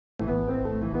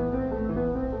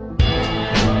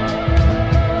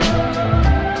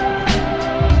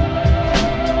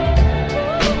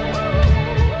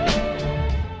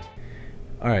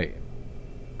Alright,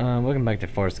 welcome back to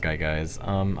FarSky, guys.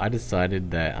 I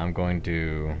decided that I'm going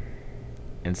to,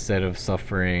 instead of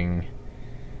suffering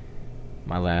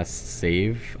my last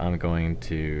save, I'm going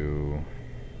to,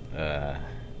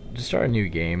 just start a new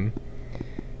game.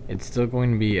 It's still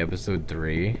going to be episode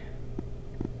 3,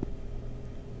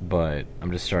 but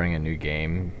I'm just starting a new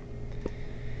game.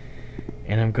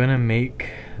 And I'm gonna make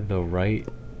the right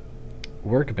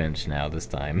workbench now this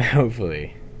time,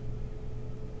 hopefully.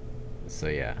 So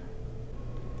yeah.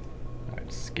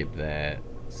 Alright, skip that.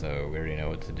 So we already know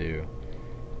what to do.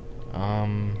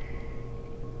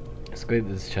 Let's go to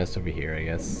this chest over here, I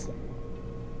guess.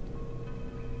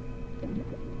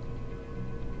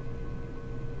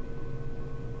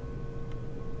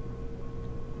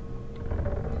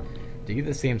 Do you get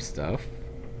the same stuff?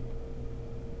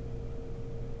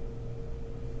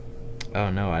 Oh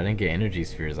no, I didn't get energy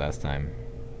spheres last time.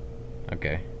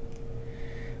 Okay.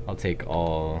 I'll take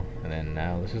all, and then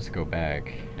now let's just go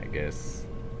back, I guess.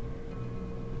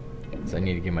 So I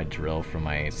need to get my drill from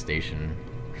my station.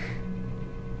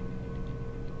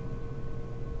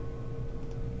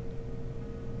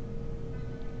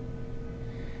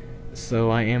 So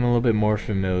I am a little bit more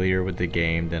familiar with the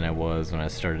game than I was when I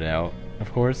started out,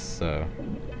 of course, so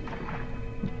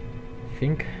I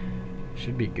think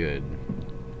should be good.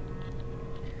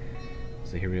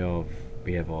 So here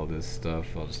we have all this stuff.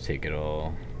 I'll just take it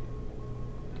all.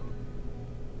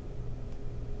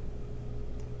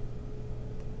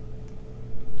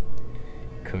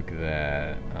 Cook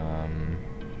that.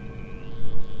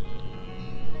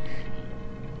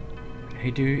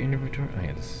 Hey, do inventory. Oh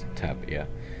yeah, just tap it. Yeah.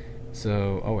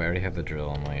 So, oh, I already have the drill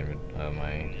on my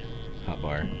my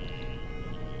hotbar.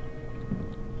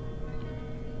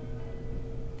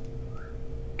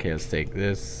 Okay, let's take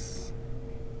this.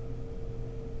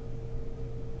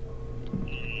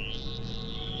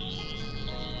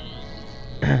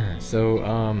 So,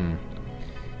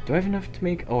 do I have enough to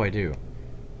make? Oh, I do.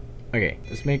 Okay,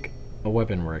 let's make a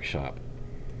weapon workshop.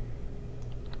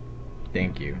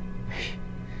 Thank you.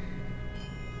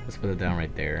 Let's put it down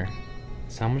right there.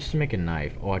 So how much to make a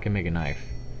knife? Oh, I can make a knife.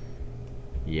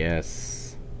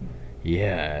 Yes.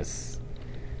 Yes.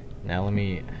 Now let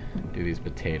me do these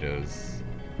potatoes.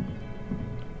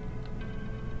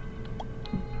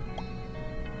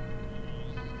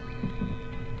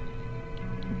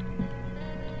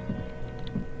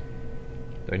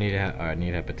 Do I need to have, I need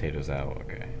to have potatoes out,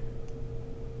 okay.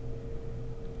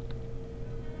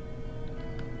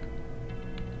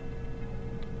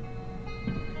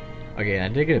 Okay, I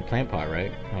did get a plant pot,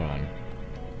 right? Hold on.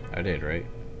 I did, right?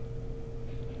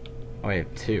 Oh, I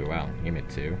have 2. Wow, give me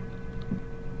 2.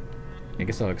 I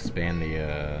guess I'll expand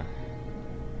the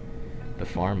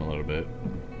farm a little bit.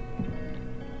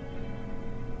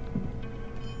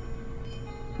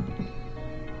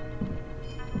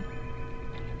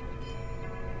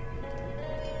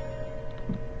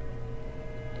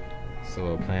 So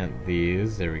we'll plant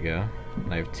these. There we go.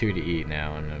 I have 2 to eat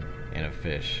now and a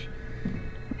fish.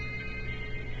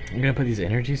 I'm gonna put these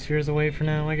energy spheres away for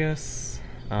now, I guess.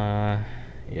 Yeah,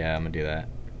 I'm gonna do that.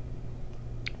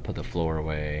 Put the floor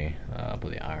away.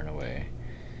 Put the iron away,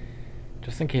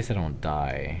 just in case I don't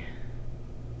die.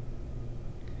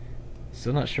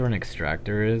 Still not sure what an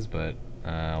extractor is, but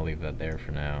I'll leave that there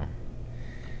for now.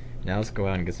 Now let's go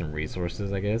out and get some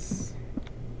resources, I guess.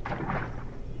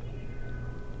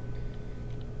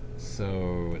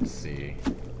 So let's see.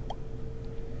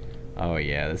 Oh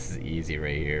yeah, this is easy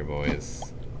right here,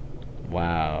 boys.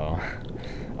 Wow.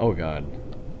 Oh god.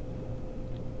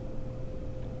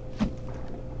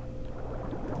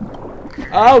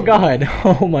 Oh god!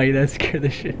 Oh my, that scared the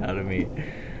shit out of me.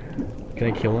 Can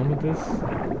I kill him with this?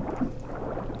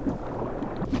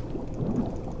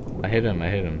 I hit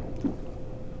him.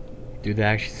 Dude, that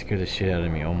actually scared the shit out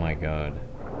of me. Oh my god.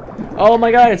 Oh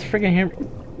my god, it's freaking him.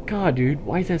 God, dude,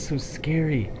 why is that so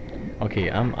scary?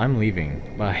 Okay, I'm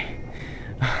leaving. Bye.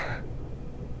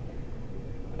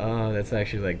 Oh, that's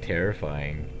actually like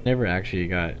terrifying. Never actually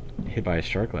got hit by a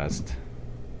shark last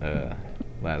 2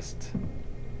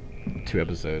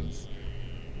 episodes.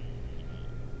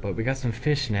 But we got some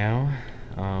fish now.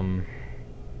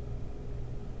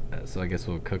 So I guess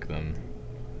we'll cook them.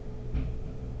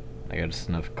 I got just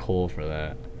enough coal for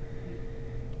that.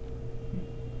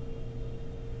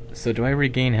 So do I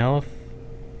regain health?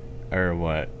 Or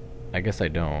what? I guess I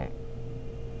don't.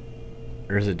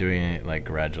 Or is it doing it like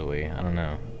gradually? I don't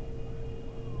know.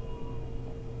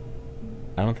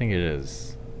 I don't think it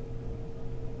is.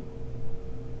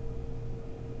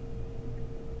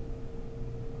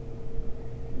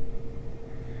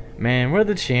 Man, what are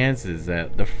the chances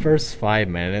that the first 5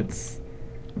 minutes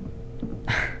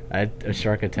A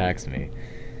shark attacks me.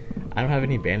 I don't have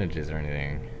any bandages or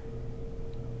anything.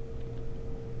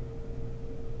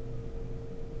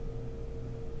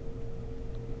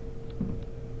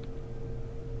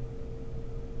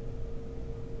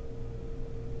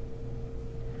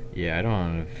 Yeah, I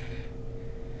don't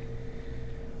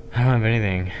have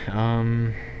anything.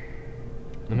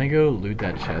 Let me go loot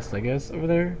that chest, I guess, over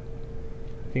there.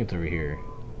 I think it's over here.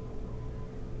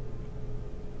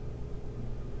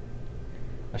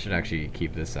 I should actually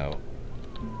keep this out.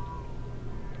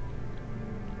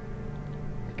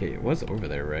 Okay, it was over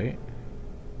there, right?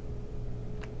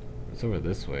 It's over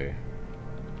this way.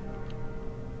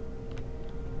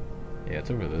 Yeah,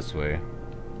 it's over this way.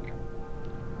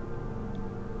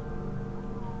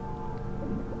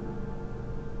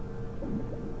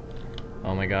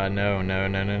 Oh my god, no, no,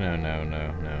 no, no, no, no,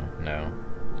 no, no, no.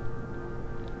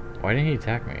 Why didn't he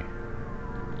attack me?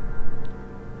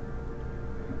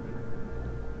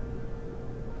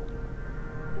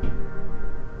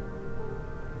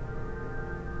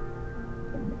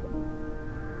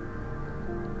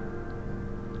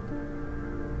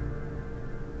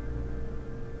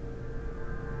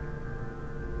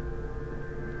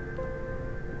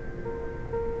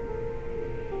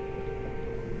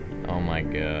 Oh my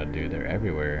god, dude, they're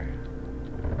everywhere.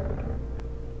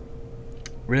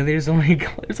 Really, there's only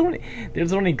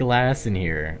glass in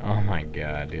here. Oh my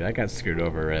god, dude, I got screwed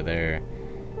over right there.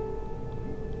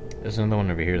 There's another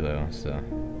one over here though, so.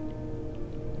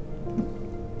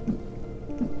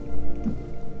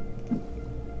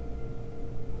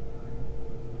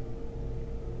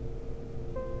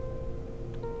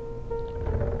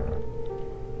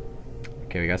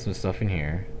 Okay, we got some stuff in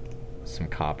here. Some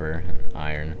copper and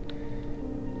iron.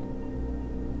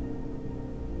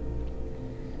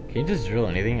 Can you just drill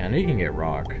anything? I know you can get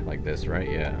rock like this, right?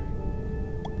 Yeah.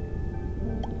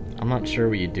 I'm not sure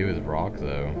what you do with rock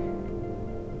though.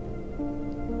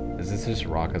 Is this just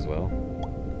rock as well?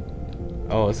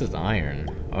 Oh, this is iron.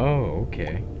 Oh,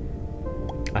 okay.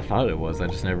 I thought it was. I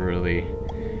just never really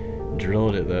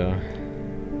drilled it though.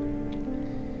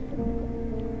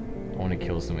 I want to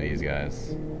kill some of these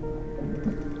guys.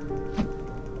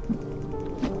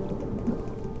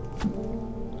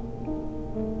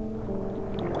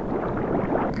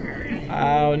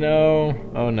 Oh no!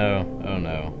 Oh no! Oh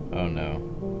no! Oh no!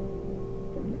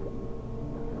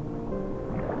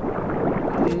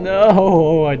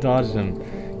 No! I dodged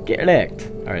him. Get licked!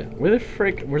 Alright, where the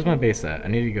frick? Where's my base at? I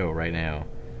need to go right now.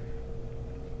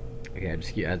 Okay, I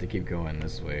have to keep going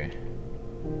this way.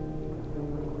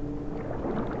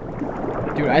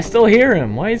 Dude, I still hear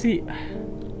him! Why is he...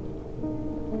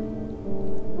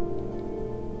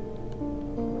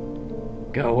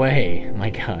 Go away! My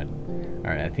god.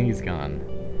 Alright, I think he's gone.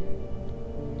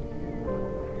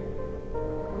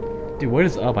 Dude, what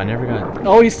is up? I never got...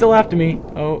 Oh, he's still after me!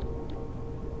 Oh.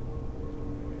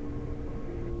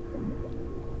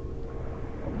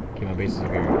 Okay, my base is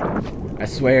over here. I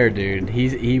swear, dude,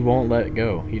 he won't let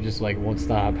go. He just, like, won't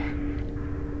stop.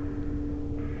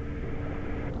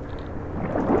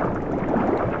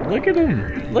 Look at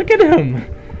him! Look at him!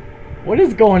 What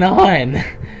is going on?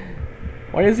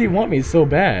 Why does he want me so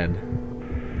bad?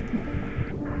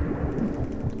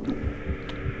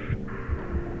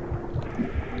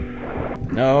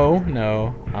 No,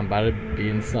 no. I'm about to be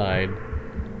inside.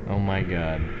 Oh my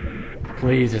god.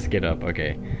 Please just get up.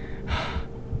 Okay.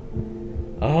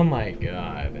 Oh my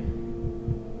god.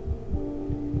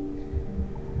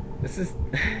 This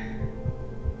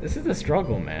is a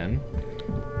struggle, man.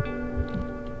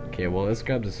 Okay, well, let's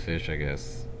grab this fish, I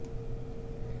guess.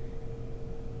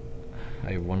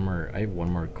 I have one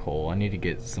more coal. I need to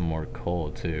get some more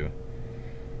coal too.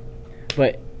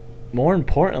 But more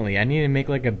importantly, I need to make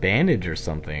like a bandage or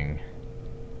something.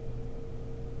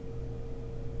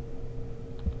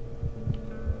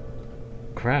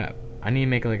 Crap. I need to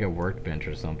make like a workbench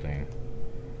or something.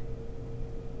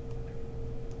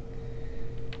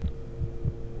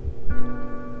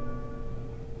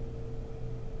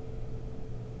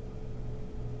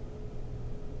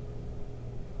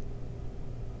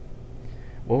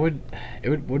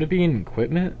 Would it be in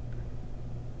equipment?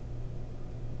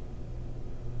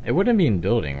 It wouldn't be in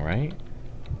building, right?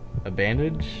 A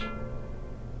bandage?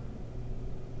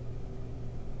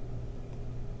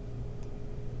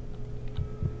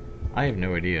 I have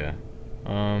no idea.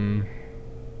 I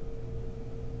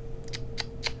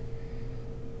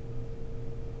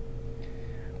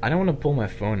don't want to pull my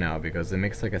phone out because it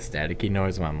makes like a staticky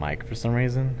noise on my mic for some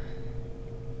reason.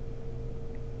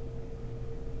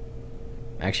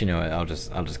 Actually, no, I'll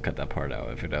just cut that part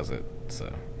out if it does it.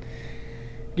 So,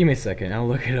 give me a second. I'll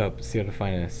look it up. See how to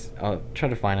find this. I'll try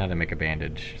to find how to make a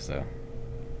bandage. So.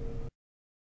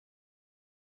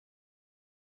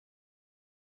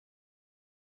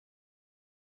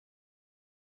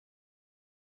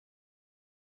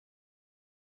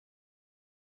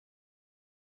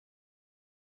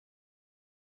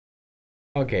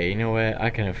 Okay, you know what? I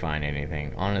couldn't find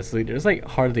anything. Honestly, there's like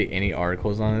hardly any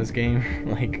articles on this game.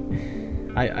 Like,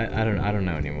 I don't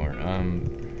know anymore.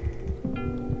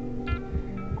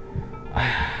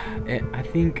 I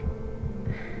think.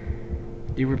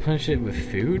 Do you replenish it with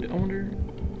food? I wonder.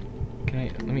 Can I?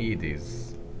 Let me eat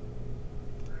these.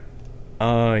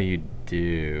 Oh, you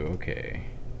do. Okay.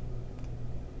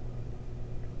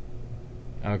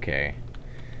 Okay.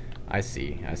 I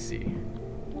see. I see.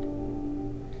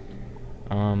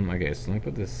 Okay, so let me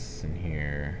put this in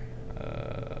here.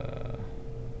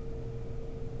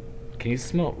 Can you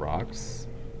smelt rocks?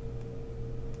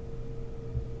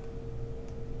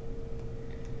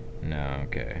 No,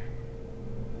 okay.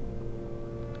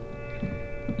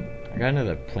 I got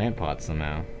another plant pot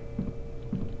somehow.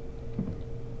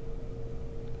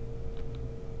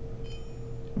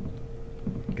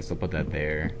 Guess I'll put that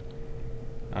there.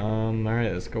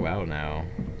 Alright, let's go out now.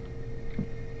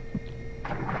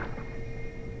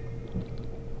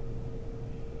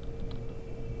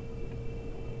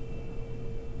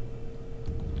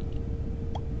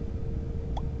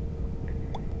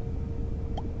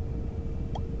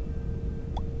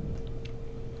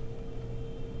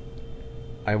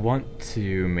 I want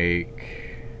to make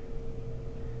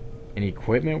an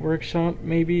equipment workshop,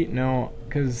 maybe? No,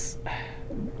 because...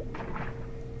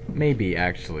 Maybe,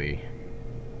 actually.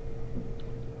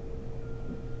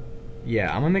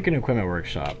 Yeah, I'm gonna make an equipment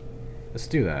workshop. Let's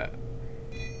do that.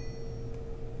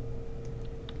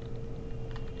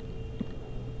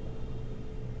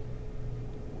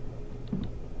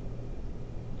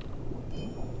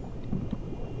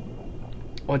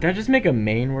 Oh, did I just make a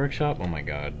main workshop? Oh my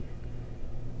god.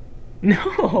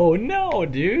 No, no,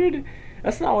 dude.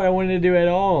 That's not what I wanted to do at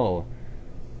all.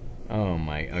 Oh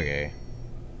my, okay.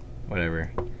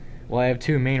 Whatever. Well, I have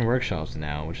 2 main workshops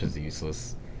now, which is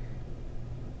useless.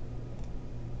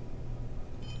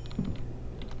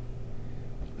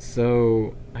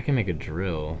 So, I can make a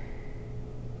drill.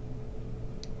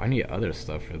 I need other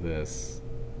stuff for this.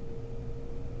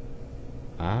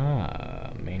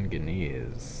 Ah,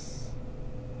 manganese.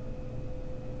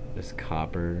 There's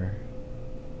copper.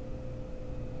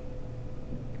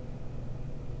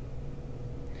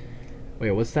 Wait,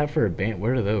 what's that for a band?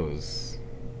 What are those?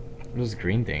 What are those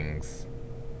green things?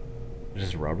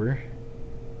 Just rubber?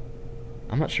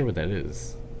 I'm not sure what that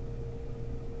is.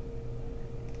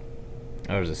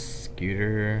 Oh, there's a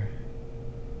scooter.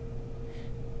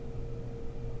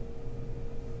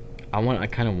 I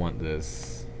kind of want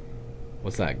this.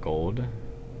 What's that? Gold?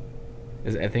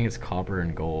 I think it's copper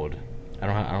and gold. I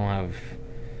only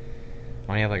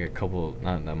have like a couple,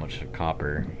 not that much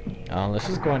copper. Let's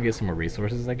just go and get some more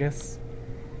resources, I guess.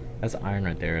 That's iron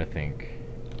right there, I think.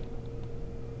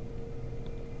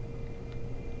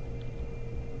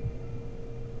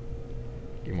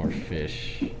 Get more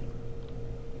fish.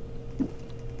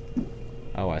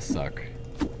 Oh, I suck.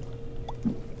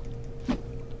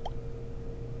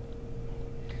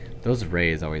 Those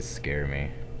rays always scare me.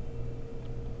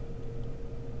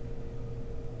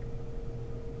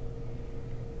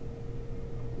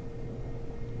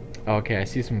 Oh, okay, I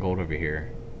see some gold over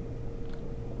here.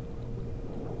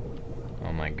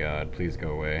 Oh my god, please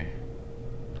go away.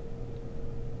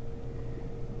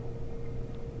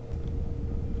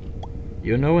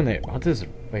 You'll know when they... What's this?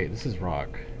 Wait, this is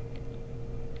rock.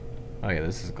 Oh yeah,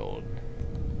 this is gold.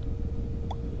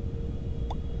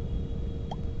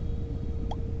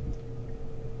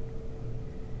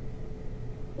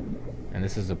 And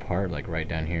this is a part like right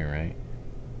down here, right?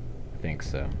 I think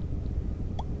so.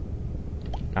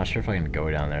 Not sure if I can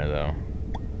go down there though.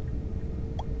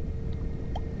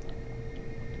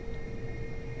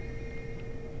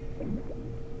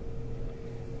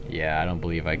 Yeah, I don't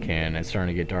believe I can. It's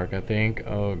starting to get dark, I think.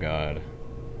 Oh god.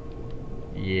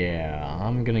 Yeah,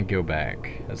 I'm gonna go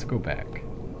back. Let's go back.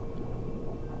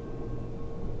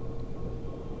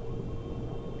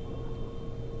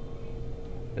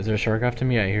 Is there a shark after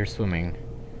me? I hear swimming.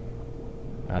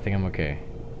 I think I'm okay.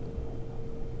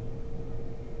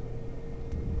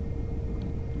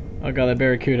 Oh god, that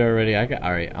barracuda already.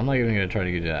 Alright, I'm not even gonna try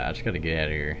to do that. I just gotta get out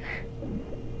of here.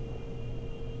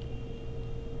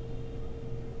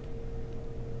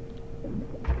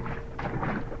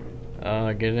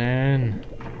 Get in.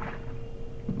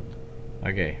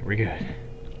 Okay, we're good.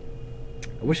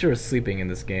 I wish I was sleeping in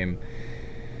this game.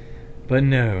 But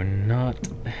no,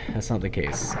 that's not the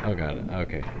case. Oh god,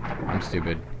 okay. I'm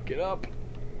stupid. Get up!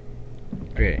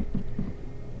 Okay.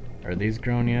 Are these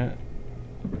grown yet?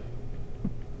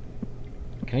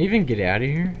 Can I even get out of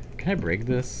here? Can I break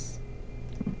this?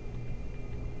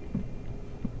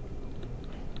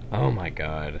 Oh my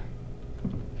god.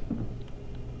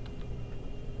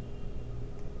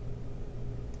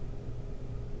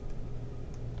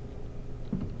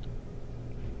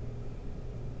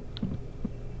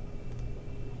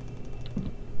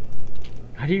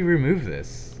 How do you remove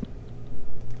this?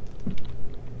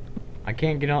 I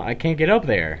can't get on. I can't get up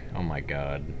there. Oh my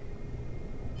god.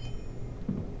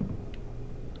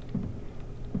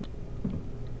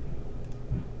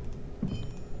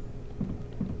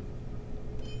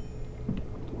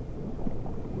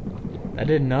 That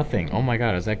did nothing. Oh my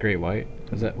god, is that great white?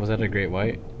 Was that a great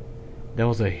white? That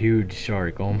was a huge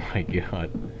shark. Oh my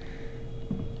god.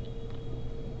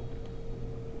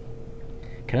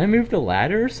 Can I move the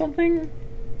ladder or something?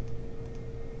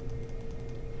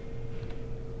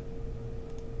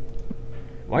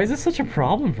 Why is this such a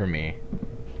problem for me?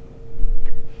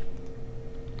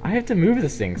 I have to move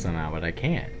this thing somehow, but I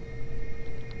can't.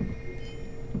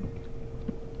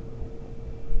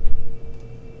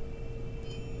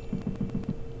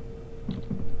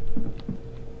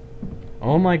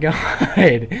 Oh my god!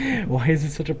 Why is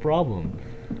this such a problem?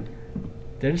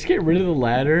 Did I just get rid of the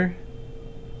ladder?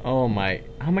 Oh my...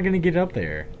 How am I gonna get up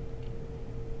there?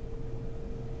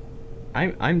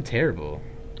 I'm terrible.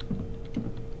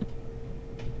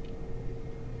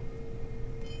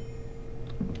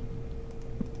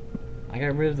 I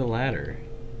got rid of the ladder.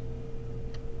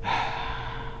 Oh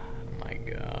my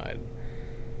god.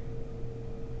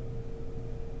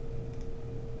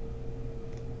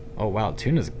 Oh wow,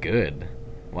 tuna's good.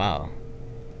 Wow.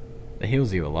 That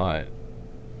heals you a lot.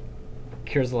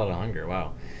 Cures a lot of hunger,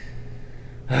 wow.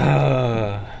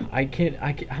 I can't,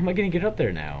 how am I gonna get up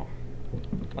there now?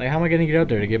 Like, how am I gonna get up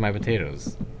there to get my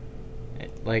potatoes?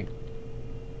 Like,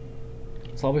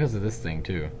 it's all because of this thing,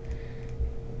 too.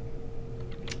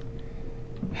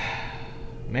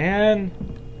 Man!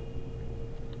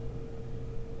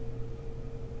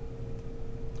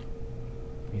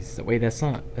 Wait, that's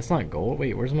not gold?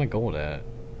 Wait, where's my gold at?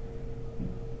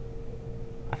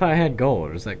 I thought I had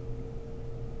gold. It was like...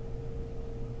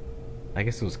 I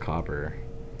guess it was copper.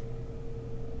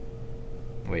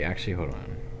 Wait, actually, hold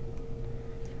on.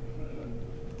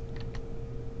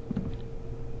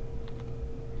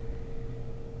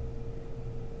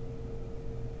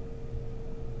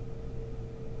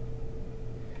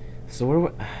 So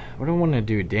what do I want to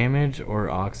do? Damage or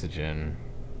oxygen?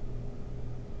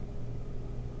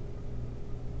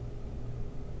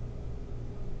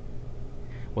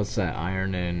 What's that?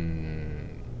 Iron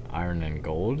and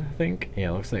gold, I think? Yeah,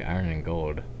 it looks like iron and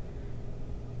gold.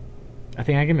 I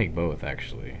think I can make both,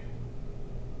 actually.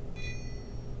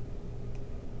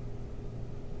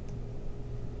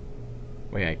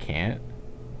 Wait, I can't?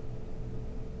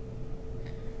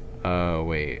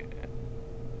 Wait.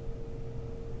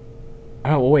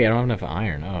 Oh, wait, I don't have enough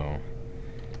iron. Oh.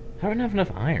 How do I have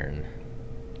enough iron?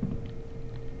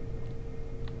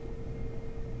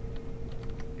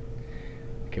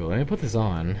 Okay, well, let me put this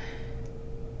on.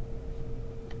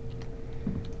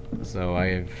 So I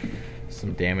have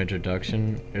some damage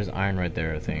reduction. There's iron right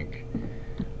there, I think.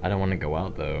 I don't want to go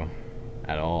out, though.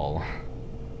 At all.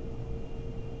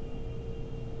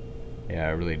 Yeah,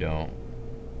 I really don't.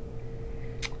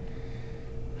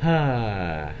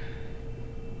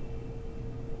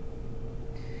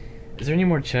 Is there any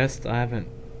more chests? I haven't...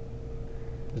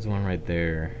 There's one right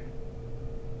there.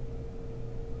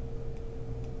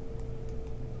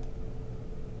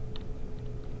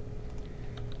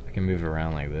 I can move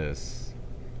around like this.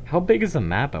 How big is the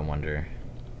map, I wonder?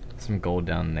 Some gold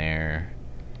down there.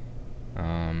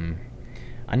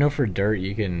 I know for dirt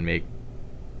you can make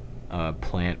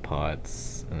plant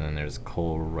pots, and then there's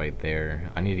coal right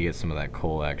there. I need to get some of that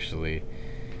coal, actually.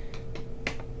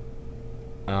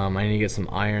 I need to get some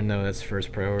iron, though. That's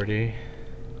first priority.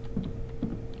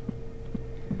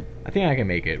 I think I can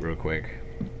make it real quick.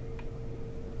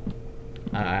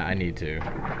 I need to.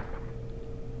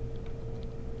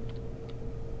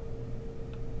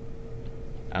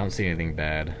 I don't see anything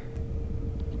bad.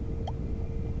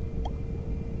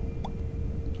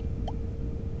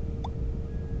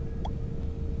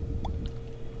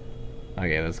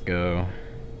 Okay, let's go.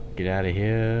 Get out of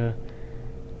here.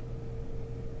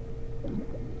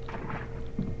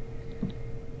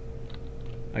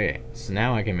 Okay, so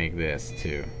now I can make this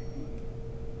too.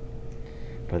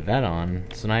 Put that on.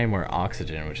 So now I have more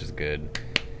oxygen, which is good.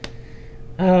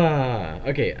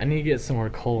 Okay, I need to get some more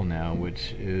coal now,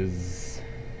 which is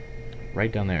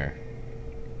right down there.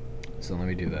 So let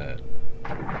me do that.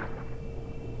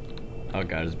 Oh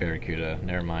god, it's Barracuda.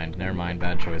 Never mind,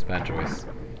 bad choice, bad choice.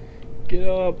 Get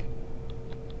up!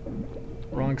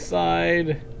 Wrong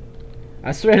side!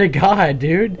 I swear to god,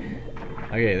 dude!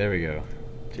 Okay, there we go.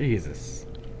 Jesus.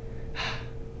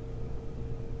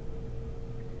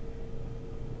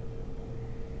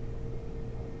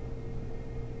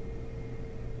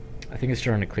 I think it's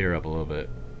starting to clear up a little bit.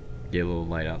 Get a little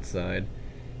light outside.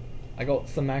 I got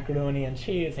some macaroni and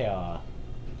cheese here.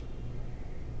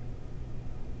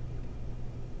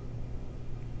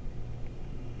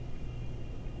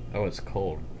 Oh, it's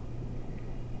cold.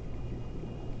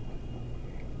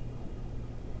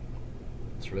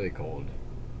 It's really cold.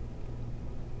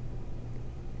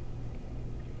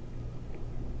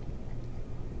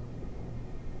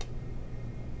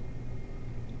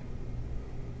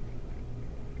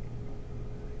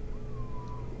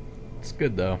 It's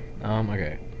good though.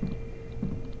 Okay.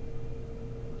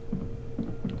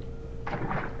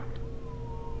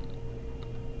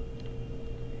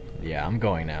 Yeah, I'm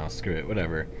going now. Screw it.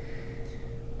 Whatever.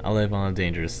 I'll live on the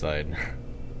dangerous side.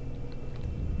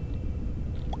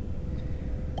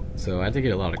 So I had to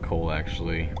get a lot of coal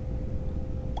actually.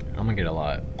 I'm gonna get a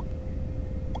lot.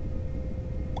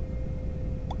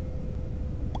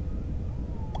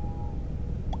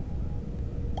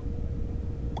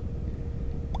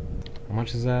 How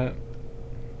much is that?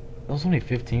 That was only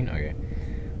 15? Okay.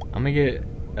 I'm gonna get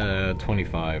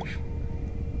 25.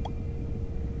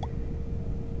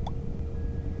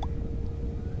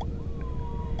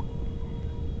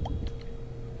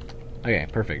 Okay,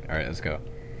 perfect. Alright, let's go.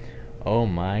 Oh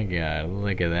my god,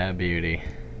 look at that beauty.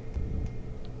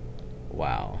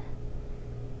 Wow.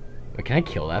 Wait, can I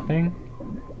kill that thing?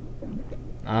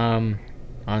 On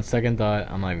second thought,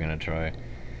 I'm not even gonna try.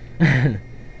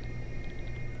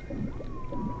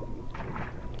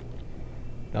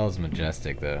 That was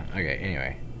majestic though. Okay,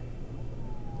 anyway.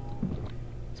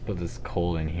 Let's put this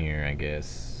coal in here, I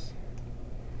guess.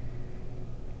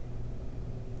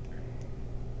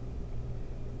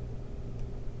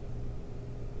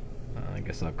 I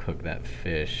guess I'll cook that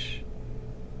fish.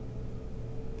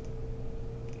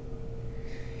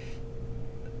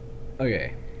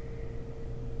 Okay.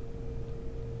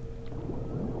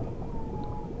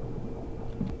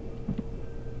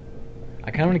 I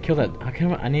kind of want to kill that.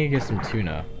 I need to get some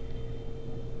tuna.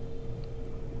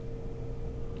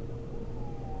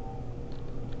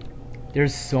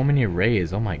 There's so many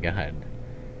rays. Oh my god.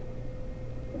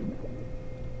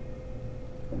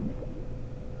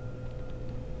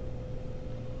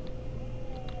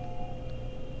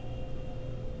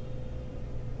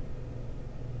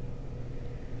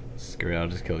 Screw it, I'll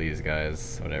just kill these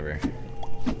guys. Whatever.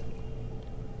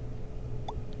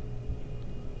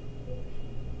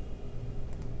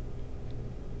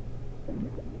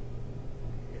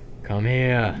 Come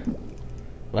here.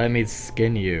 Let me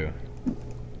skin you.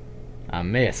 I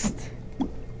missed.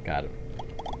 Got him.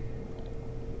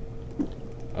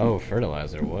 Oh,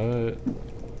 fertilizer. What?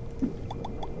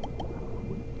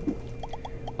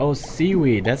 Oh,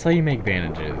 seaweed. That's how you make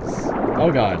bandages.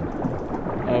 Oh god.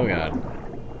 Oh god.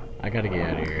 I gotta get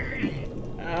out of here.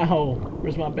 Ow!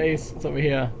 Where's my base? It's over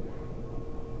here.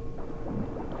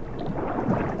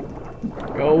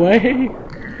 Go away!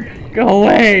 Go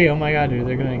away! Oh my god, dude,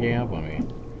 they're gonna gang up on me.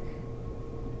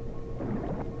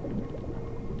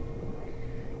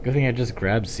 Good thing I just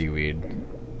grabbed seaweed.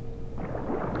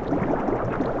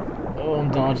 Oh, I'm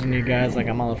dodging you guys like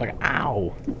a motherfucker.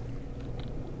 Ow!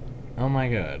 Oh my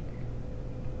god.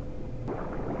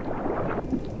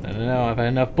 No, I've had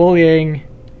enough bullying!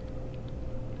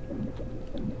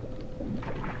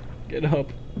 Get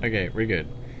up. Okay, we're good.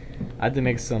 I had to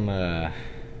make some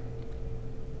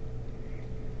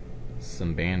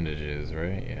bandages,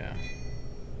 right? Yeah.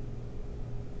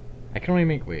 I can only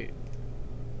make, wait.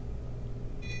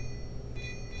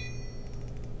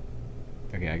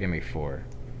 Okay, I can make 4.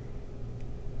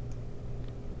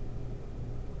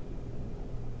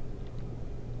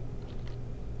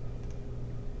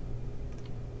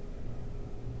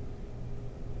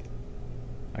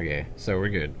 Okay, so we're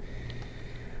good.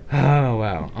 Oh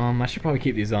wow. I should probably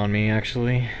keep these on me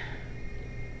actually.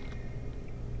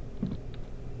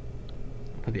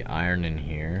 Put the iron in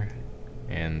here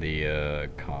and the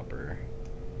copper.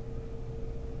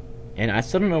 And I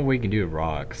still don't know what we can do with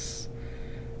rocks.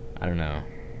 I don't know.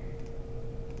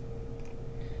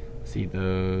 See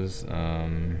those,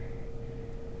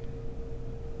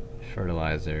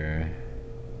 fertilizer.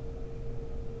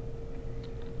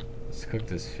 Let's cook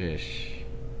this fish.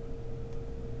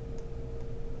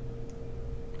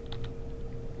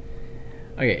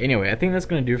 Okay, anyway, I think that's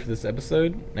gonna do it for this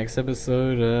episode. Next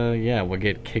episode, yeah, we'll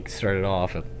get kick started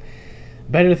off with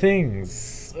better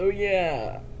things. Oh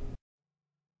yeah.